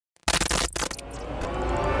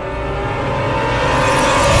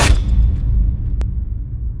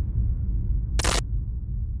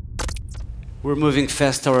We're moving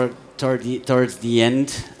fast towards the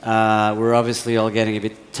end. We're obviously all getting a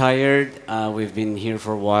bit tired. We've been here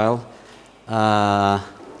for a while.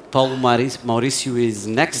 Paulo Maurício is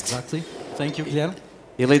next. Exactly. Thank you, Guilherme.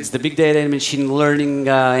 He leads the big data and machine learning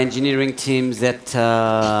engineering teams at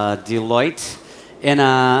Deloitte.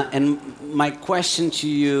 And my question to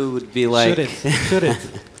you would be like... Shoot it.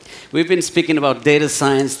 We've been speaking about data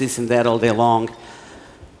science, this and that all day long.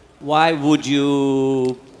 Why would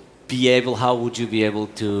you be able, how would you be able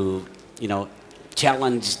to,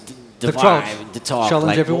 challenge the vibe, the talk?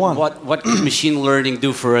 Challenge everyone. What can machine learning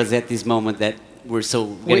do for us at this moment that we're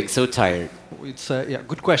getting so tired? It's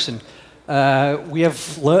good question. We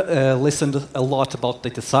have listened a lot about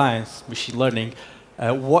data science, machine learning.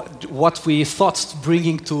 What we thought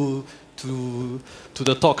bringing to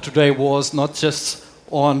the talk today was not just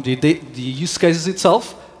on the use cases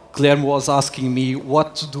itself. Guilherme was asking me,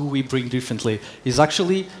 what do we bring differently? Is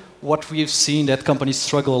actually what we've seen that companies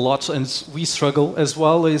struggle a lot, and we struggle as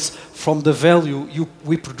well, is from the value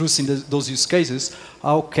we produce in those use cases,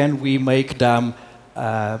 how can we make them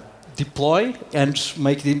deploy and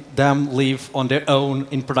make them live on their own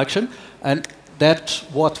in production? And that's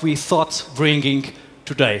what we thought bringing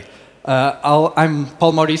today. I'm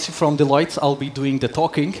Paulo Maurício from Deloitte. I'll be doing the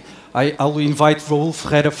talking. I will invite Raul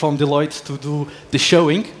Ferreira from Deloitte to do the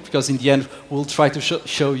showing, because in the end we'll try to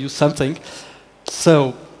show you something.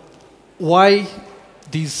 So, why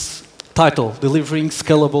this title, Delivering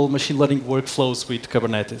Scalable Machine Learning Workflows with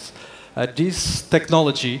Kubernetes? This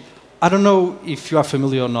technology, I don't know if you are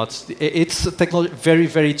familiar or not, it's a technology very,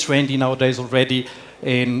 very trendy nowadays already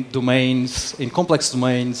in domains, in complex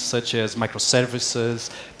domains such as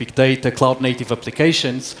microservices, big data, cloud-native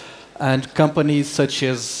applications, and companies such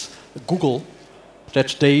as Google,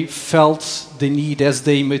 that they felt the need, as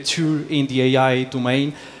they mature in the AI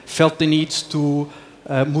domain, felt the need to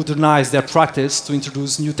modernize their practice, to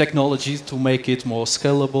introduce new technologies to make it more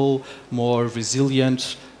scalable, more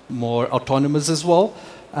resilient, more autonomous as well.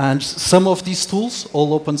 And some of these tools,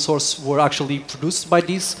 all open source, were actually produced by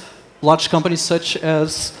these large companies such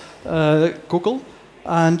as Google.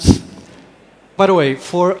 And by the way,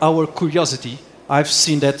 for our curiosity, I've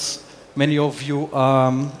seen that many of you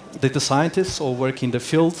are data scientists or work in the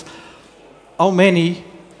field. How many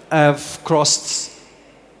have crossed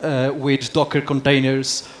with Docker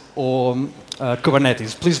containers or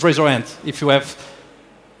Kubernetes? Please raise your hand if you have.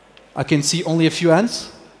 I can see only a few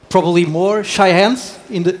hands. Probably more shy hands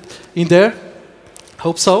in there.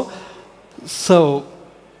 Hope so. So,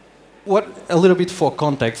 a little bit for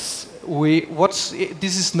context.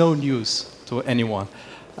 This is no news to anyone.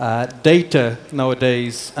 Data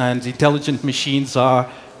nowadays and intelligent machines are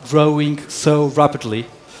growing so rapidly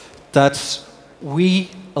that we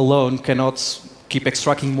alone cannot keep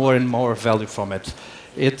extracting more and more value from it.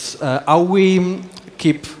 It's how we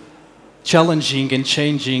keep challenging and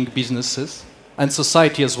changing businesses and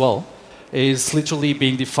society as well is literally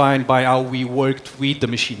being defined by how we worked with the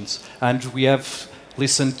machines. And we have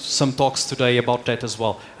listened to some talks today about that as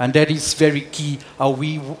well. And that is very key, how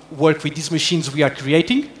we work with these machines we are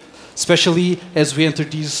creating, especially as we enter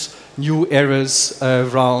these new eras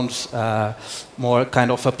around more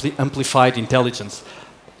kind of amplified intelligence.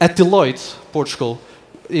 At Deloitte, Portugal,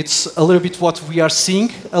 it's a little bit what we are seeing,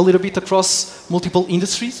 a little bit across multiple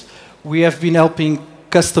industries. We have been helping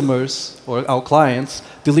customers, or our clients,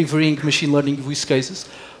 delivering machine learning use cases.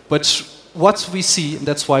 But what we see, and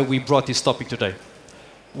that's why we brought this topic today,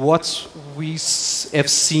 what we have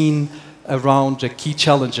seen around the key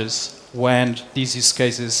challenges when these use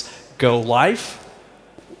cases go live.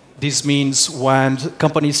 This means when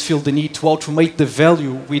companies feel the need to automate the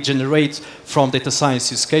value we generate from data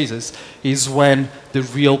science use cases is when the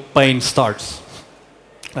real pain starts.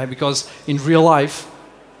 Because in real life,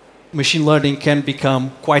 machine learning can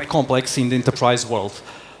become quite complex in the enterprise world.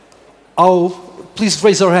 Please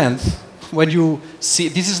raise your hand when you see,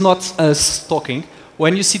 this is not us talking,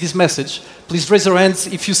 when you see this message, please raise your hands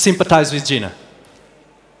if you sympathize with Gina.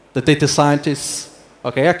 The data scientists,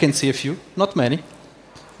 okay, I can see a few, not many.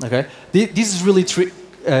 Okay, this is really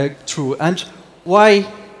true. And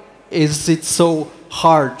why is it so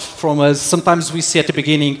hard from us? Sometimes we see at the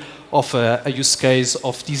beginning of a use case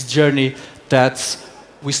of this journey that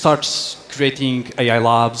we start creating AI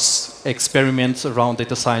labs, experiments around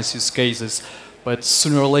data science use cases, but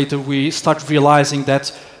sooner or later we start realizing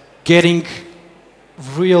that getting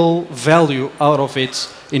real value out of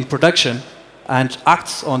it in production and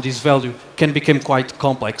act on this value can become quite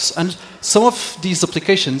complex. And some of these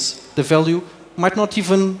applications, the value might not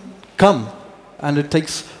even come, and it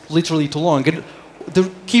takes literally too long. And the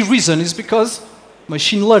key reason is because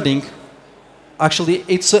machine learning Actually,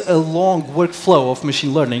 it's a long workflow of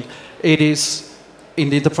machine learning. It is, in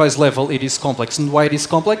the enterprise level, it is complex. And why it is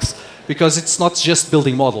complex? Because it's not just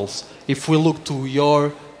building models. If we look to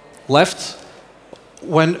your left,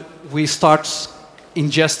 when we start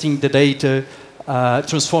ingesting the data,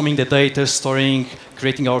 transforming the data, storing,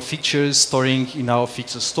 creating our features, storing in our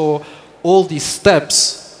feature store, all these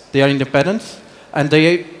steps, they are independent, and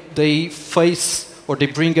they face, or they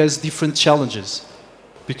bring us different challenges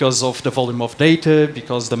because of the volume of data,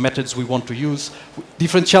 because the methods we want to use.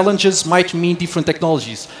 Different challenges might mean different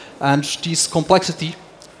technologies, and this complexity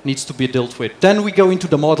needs to be dealt with. Then we go into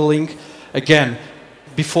the modeling. Again,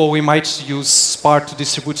 before we might use Spark to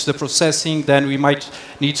distribute the processing, then we might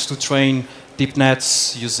need to train deep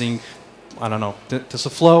nets using, I don't know,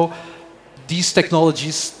 TensorFlow. These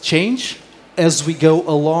technologies change as we go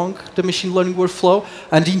along the machine learning workflow,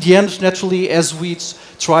 and in the end, naturally, as we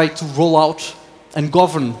try to roll out and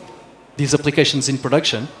govern these applications in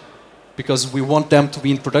production, because we want them to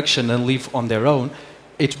be in production and live on their own,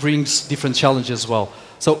 it brings different challenges as well.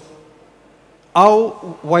 So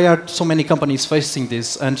why are so many companies facing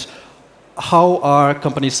this, and how are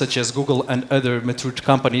companies such as Google and other matured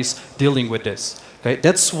companies dealing with this? Okay,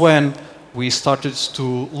 that's when we started to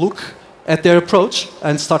look at their approach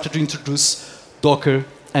and started to introduce Docker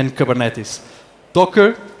and Kubernetes.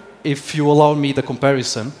 Docker, if you allow me the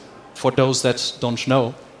comparison, for those that don't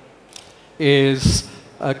know, is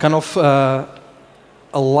a kind of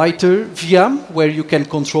a lighter VM where you can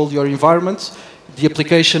control your environment. The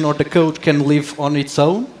application or the code can live on its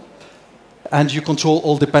own, and you control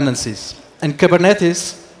all dependencies. And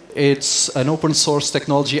Kubernetes, it's an open source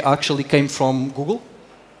technology, actually came from Google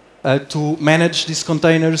to manage these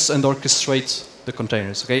containers and orchestrate the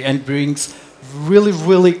containers, okay? And brings really,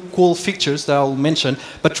 really cool features that I'll mention.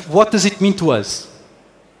 But what does it mean to us?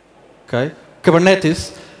 Okay?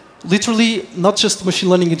 Kubernetes, literally not just machine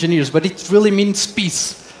learning engineers, but it really means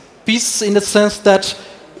peace. Peace in the sense that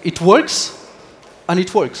it works, and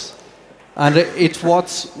it works. And it's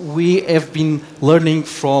what we have been learning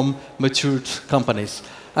from matured companies.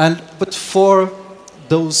 But for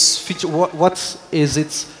those features, what is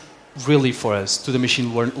it really for us to the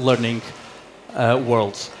machine learning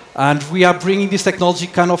world? And we are bringing this technology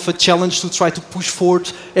kind of a challenge to try to push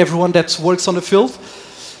forward everyone that works on the field.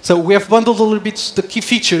 So we have bundled a little bit the key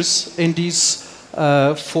features in these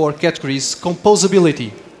 4 categories.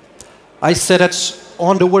 Composability. I said that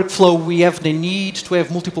on the workflow we have the need to have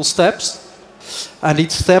multiple steps, and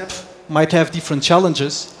each step might have different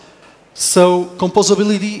challenges. So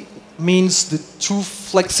composability means the true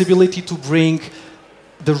flexibility to bring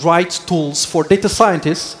the right tools for data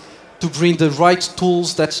scientists, to bring the right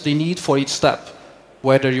tools that they need for each step.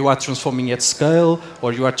 Whether you are transforming at scale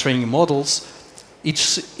or you are training models,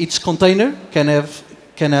 each container can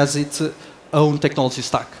has its own technology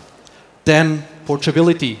stack. Then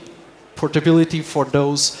portability. Portability, for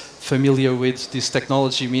those familiar with this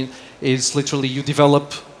technology, is literally you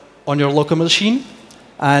develop on your local machine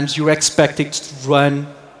and you're expected to run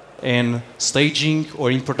in staging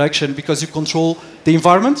or in production because you control the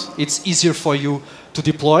environment. It's easier for you to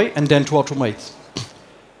deploy and then to automate.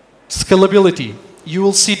 Scalability. You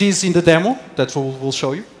will see this in the demo that we'll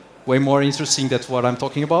show you. Way more interesting than what I'm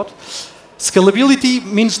talking about. Scalability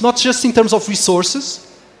means not just in terms of resources,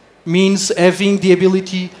 means having the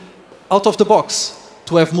ability out of the box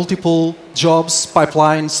to have multiple jobs,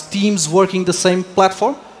 pipelines, teams working the same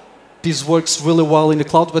platform. This works really well in the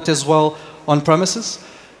cloud, but as well on premises.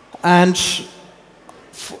 And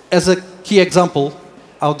as a key example,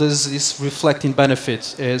 how does this reflect in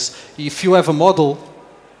benefits is if you have a model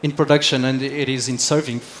in production and it is in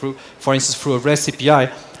serving, through, for instance, through a REST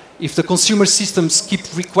API, if the consumer systems keep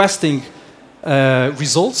requesting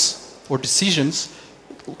results or decisions,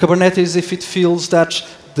 Kubernetes, if it feels that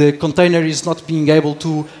the container is not being able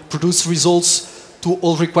to produce results to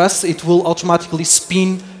all requests, it will automatically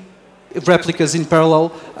spin replicas in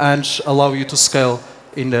parallel and allow you to scale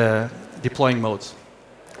in the deploying mode.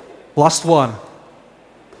 Last one,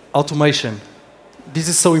 automation. This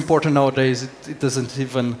is so important nowadays, it doesn't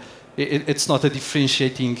even, it's not a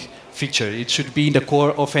differentiating feature. It should be in the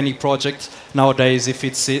core of any project nowadays, if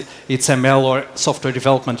it's ML or software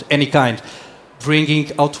development, any kind.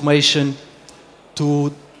 Bringing automation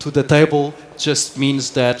to the table just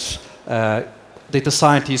means that data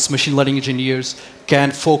scientists, machine learning engineers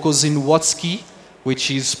can focus in what's key,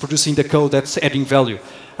 which is producing the code that's adding value.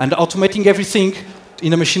 And automating everything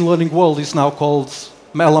in the machine learning world is now called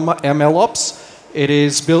MLOps. It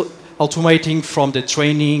is automating from the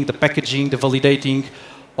training, the packaging, the validating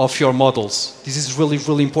of your models. This is really,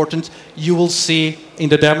 really important. You will see in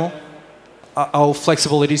the demo how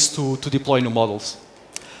flexible it is to deploy new models.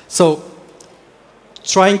 So,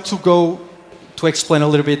 trying to explain a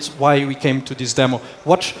little bit why we came to this demo.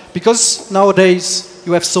 Because nowadays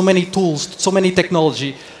you have so many tools, so many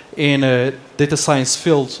technology in data science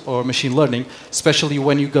field or machine learning, especially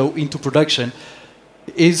when you go into production,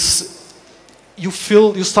 you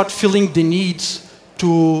start feeling the need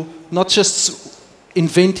to not just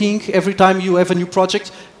inventing every time you have a new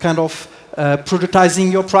project, kind of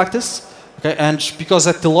productizing your practice. Okay? And because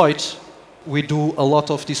at Deloitte we do a lot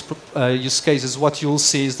of these use cases, what you'll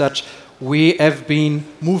see is that we have been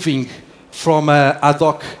moving from a ad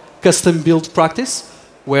hoc custom build practice,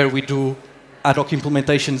 where we do ad hoc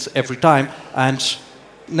implementations every time, and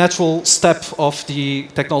natural step of the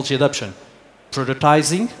technology adoption,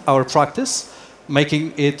 productizing our practice,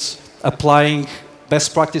 making it, applying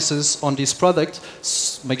best practices on this product,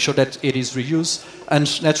 make sure that it is reused,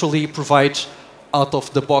 and naturally provide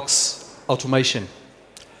out-of-the-box automation.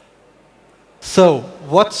 So,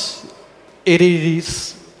 what it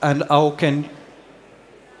is and how can,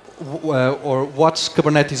 or what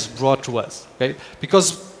Kubernetes brought to us, okay?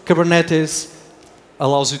 Because Kubernetes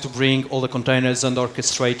allows you to bring all the containers and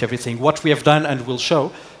orchestrate everything. What we have done, and we'll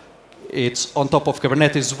show, it's on top of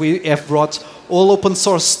Kubernetes, we have brought all open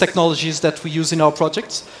source technologies that we use in our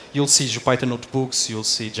projects. You'll see Jupyter notebooks, you'll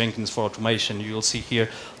see Jenkins for automation, you'll see here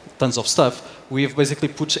tons of stuff. We have basically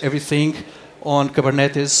put everything on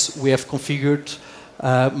Kubernetes. We have configured,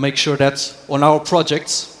 make sure that on our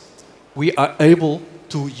projects, we are able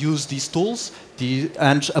to use these tools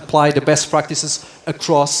and apply the best practices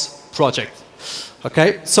across project.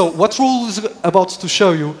 Okay, so what Raul is about to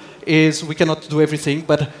show you is, we cannot do everything,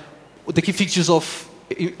 but the key features of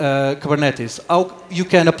Kubernetes, how you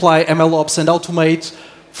can apply MLOps and automate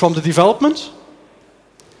from the development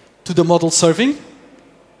to the model serving.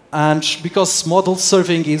 And because model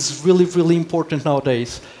serving is really, really important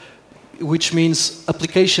nowadays, which means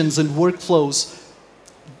applications and workflows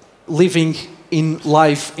living in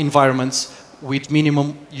live environments with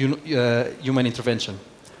minimum human intervention.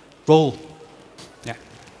 Raul. Yeah.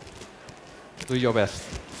 Do your best.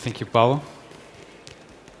 Thank you, Paulo.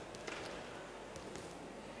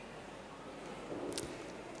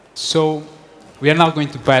 So, we are now going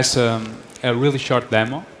to pass a really short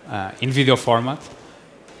demo in video format.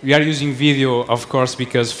 We are using video, of course,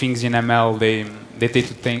 because things in ML, they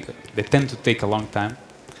tend to take a long time.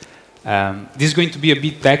 This is going to be a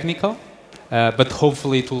bit technical, but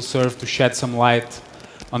hopefully it will serve to shed some light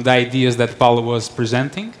on the ideas that Paulo was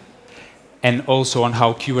presenting, and also on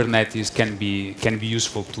how Kubernetes can be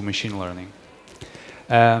useful to machine learning.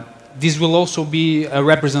 This will also be a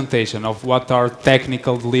representation of what our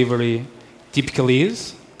technical delivery typically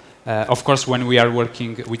is. Of course, when we are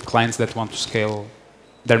working with clients that want to scale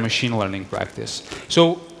their machine learning practice.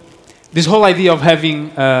 So, this whole idea of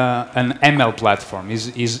having an ML platform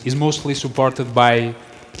is mostly supported by,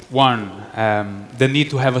 one, the need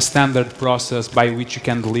to have a standard process by which you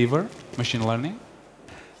can deliver machine learning.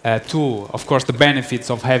 Two, of course, the benefits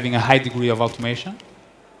of having a high degree of automation.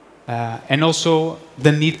 And also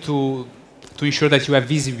the need to ensure that you have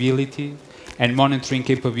visibility and monitoring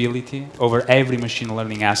capability over every machine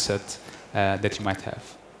learning asset that you might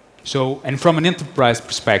have. So, and from an enterprise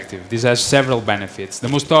perspective, this has several benefits. The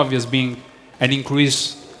most obvious being an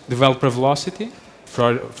increased developer velocity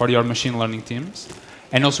for your machine learning teams,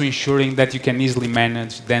 and also ensuring that you can easily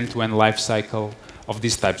manage the end-to-end life cycle of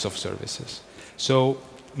these types of services. So,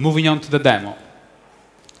 moving on to the demo.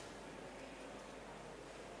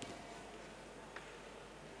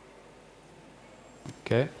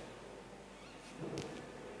 Okay.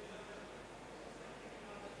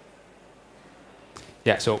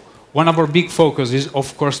 Yeah, so one of our big focus is,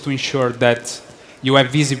 of course, to ensure that you have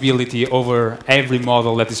visibility over every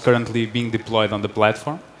model that is currently being deployed on the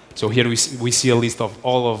platform. So here we see a list of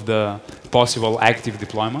all of the possible active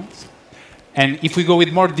deployments. And if we go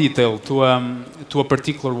with more detail to a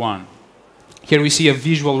particular one, here we see a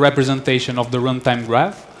visual representation of the runtime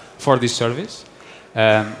graph for this service.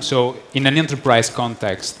 So in an enterprise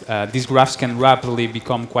context, these graphs can rapidly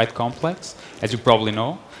become quite complex, as you probably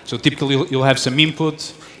know. So typically, you'll have some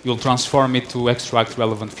input, you'll transform it to extract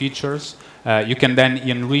relevant features. You can then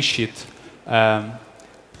enrich it,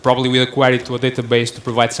 probably with a query to a database to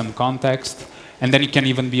provide some context. And then you can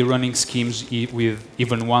even be running schemes with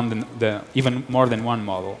even more than one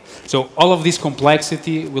model. So all of this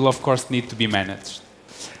complexity will, of course, need to be managed.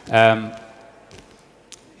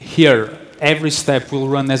 Here, every step will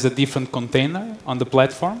run as a different container on the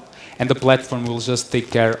platform, and the platform will just take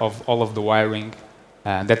care of all of the wiring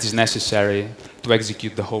that is necessary to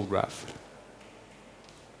execute the whole graph.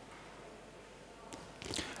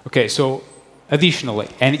 Okay, so Additionally,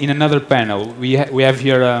 and in another panel, we have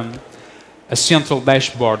here a central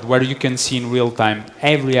dashboard where you can see in real time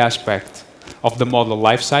every aspect of the model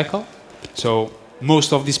lifecycle. So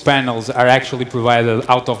most of these panels are actually provided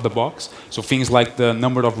out of the box. So things like the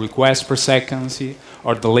number of requests per second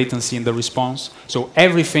or the latency in the response. So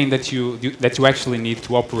everything that you actually need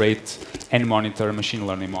to operate and monitor a machine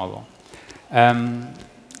learning model.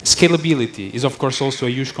 Scalability is, of course, also a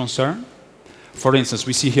huge concern. For instance,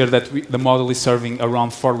 we see here that the model is serving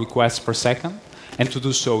around 4 requests per second, and to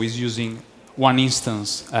do so is using one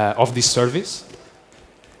instance of this service.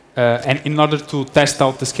 And in order to test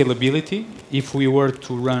out the scalability, if we were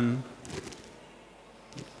to run,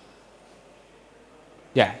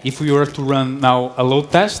 now a load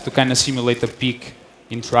test to kind of simulate a peak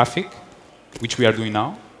in traffic, which we are doing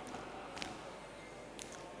now,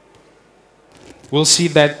 we'll see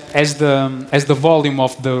that as the volume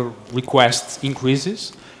of the requests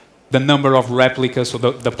increases, the number of replicas, so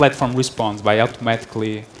the platform responds by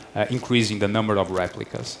automatically increasing the number of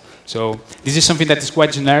replicas. So this is something that is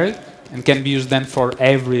quite generic and can be used then for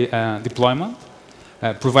every deployment,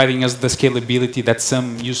 providing us the scalability that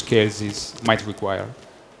some use cases might require.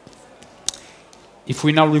 If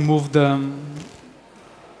we now remove the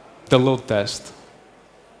load test,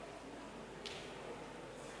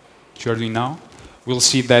 which we are doing now, we'll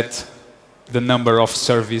see that the number of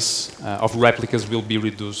of replicas will be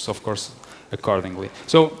reduced, of course, accordingly.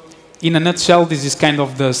 So in a nutshell, this is kind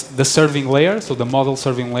of the serving layer, so the model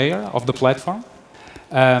serving layer of the platform.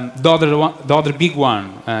 The other big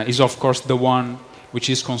one is, of course, the one which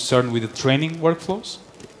is concerned with the training workflows.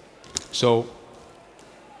 So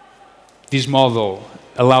this model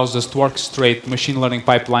allows us to orchestrate machine learning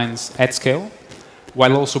pipelines at scale,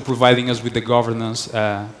 while also providing us with the governance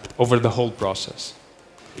over the whole process.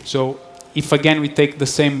 So if, again, we take the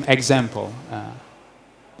same example,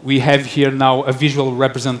 we have here now a visual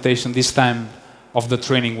representation, this time, of the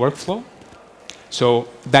training workflow. So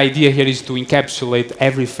the idea here is to encapsulate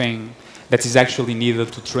everything that is actually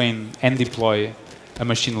needed to train and deploy a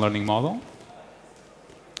machine learning model.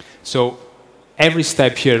 So every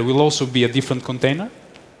step here will also be a different container.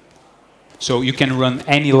 So you can run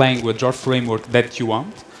any language or framework that you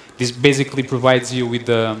want. This basically provides you with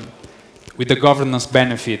the governance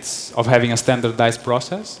benefits of having a standardized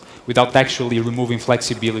process without actually removing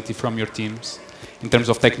flexibility from your teams in terms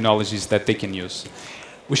of technologies that they can use.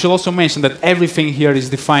 We should also mention that everything here is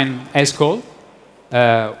defined as code,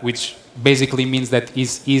 which basically means that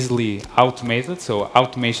it's easily automated, so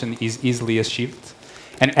automation is easily achieved.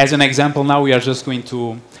 And as an example, now we are just going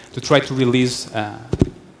to try to release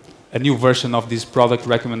a new version of this product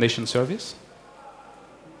recommendation service.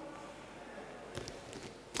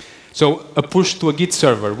 So a push to a Git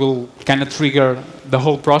server will kind of trigger the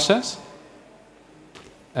whole process.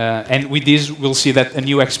 And with this, we'll see that a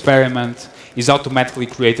new experiment is automatically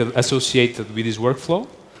created associated with this workflow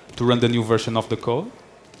to run the new version of the code.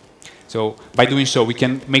 So by doing so, we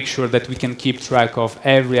can make sure that we can keep track of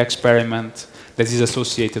every experiment that is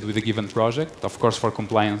associated with a given project, of course, for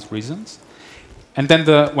compliance reasons. And then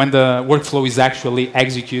when the workflow is actually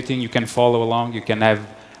executing, you can follow along. You can have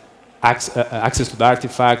access to the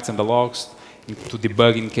artifacts and the logs to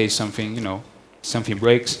debug in case something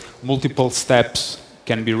breaks. Multiple steps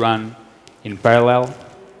can be run in parallel.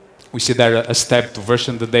 We see there a step to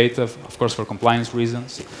version the data, of course, for compliance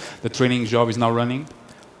reasons. The training job is now running.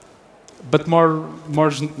 But more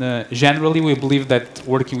generally, we believe that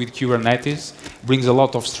working with Kubernetes brings a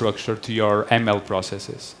lot of structure to your ML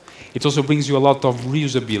processes. It also brings you a lot of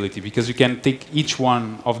reusability, because you can take each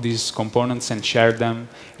one of these components and share them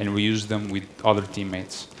and reuse them with other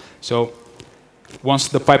teammates. So once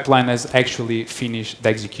the pipeline has actually finished the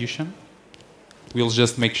execution, we'll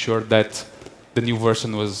just make sure that the new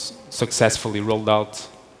version was successfully rolled out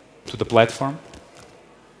to the platform.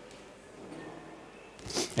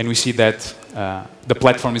 And we see that the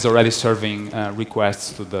platform is already serving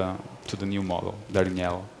requests to the new model, there in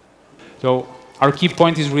yellow. So our key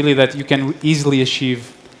point is really that you can easily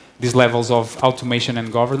achieve these levels of automation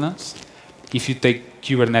and governance if you take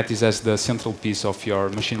Kubernetes as the central piece of your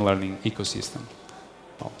machine learning ecosystem.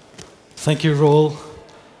 Paulo. Thank you, Raul.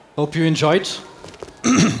 Hope you enjoyed.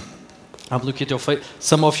 I'm looking at your face.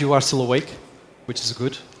 Some of you are still awake, which is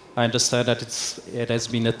good. I understand that it has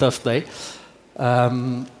been a tough day.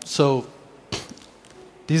 So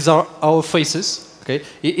these are our faces. Okay.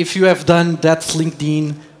 If you have done that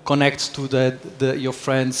LinkedIn connect to your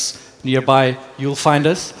friends nearby, you'll find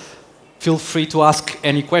us. Feel free to ask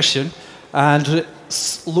any question. And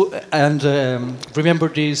remember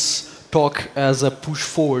this talk as a push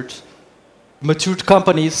forward. Matured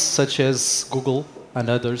companies such as Google and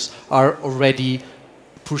others are already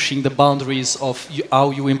pushing the boundaries of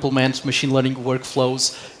how you implement machine learning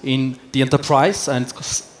workflows in the enterprise and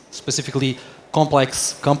specifically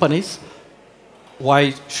complex companies.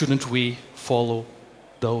 Why shouldn't we follow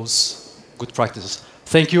those good practices?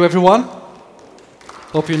 Thank you, everyone.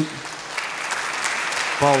 Hope you...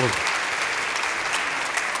 Paulo.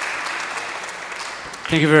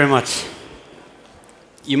 Thank you very much.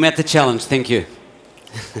 You met the challenge. Thank you.